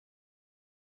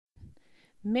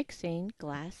Mixing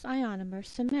glass ionomer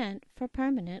cement for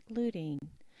permanent luting.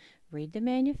 Read the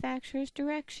manufacturer's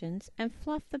directions and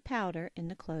fluff the powder in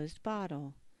the closed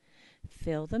bottle.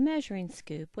 Fill the measuring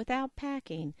scoop without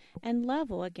packing and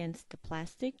level against the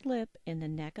plastic lip in the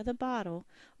neck of the bottle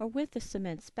or with the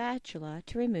cement spatula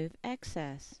to remove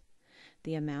excess.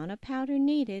 The amount of powder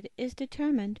needed is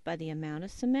determined by the amount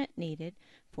of cement needed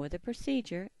for the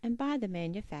procedure and by the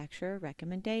manufacturer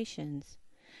recommendations.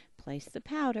 Place the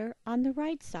powder on the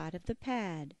right side of the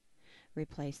pad.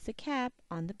 Replace the cap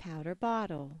on the powder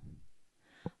bottle.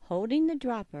 Holding the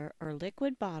dropper or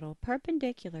liquid bottle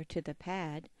perpendicular to the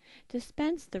pad,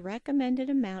 dispense the recommended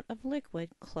amount of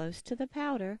liquid close to the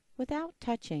powder without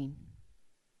touching.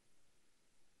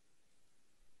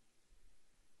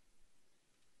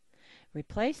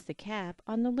 Replace the cap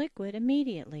on the liquid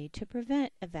immediately to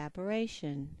prevent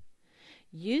evaporation.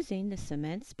 Using the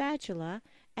cement spatula,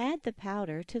 add the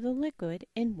powder to the liquid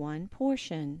in one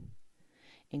portion.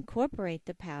 Incorporate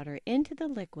the powder into the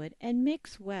liquid and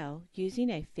mix well using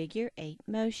a figure 8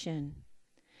 motion.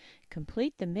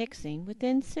 Complete the mixing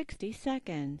within 60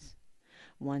 seconds.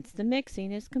 Once the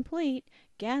mixing is complete,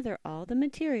 gather all the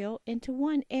material into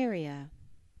one area.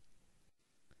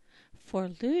 For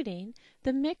luting,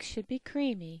 the mix should be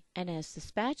creamy, and as the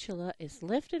spatula is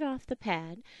lifted off the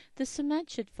pad, the cement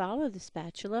should follow the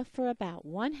spatula for about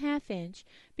 1/2 inch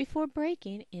before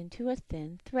breaking into a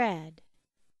thin thread.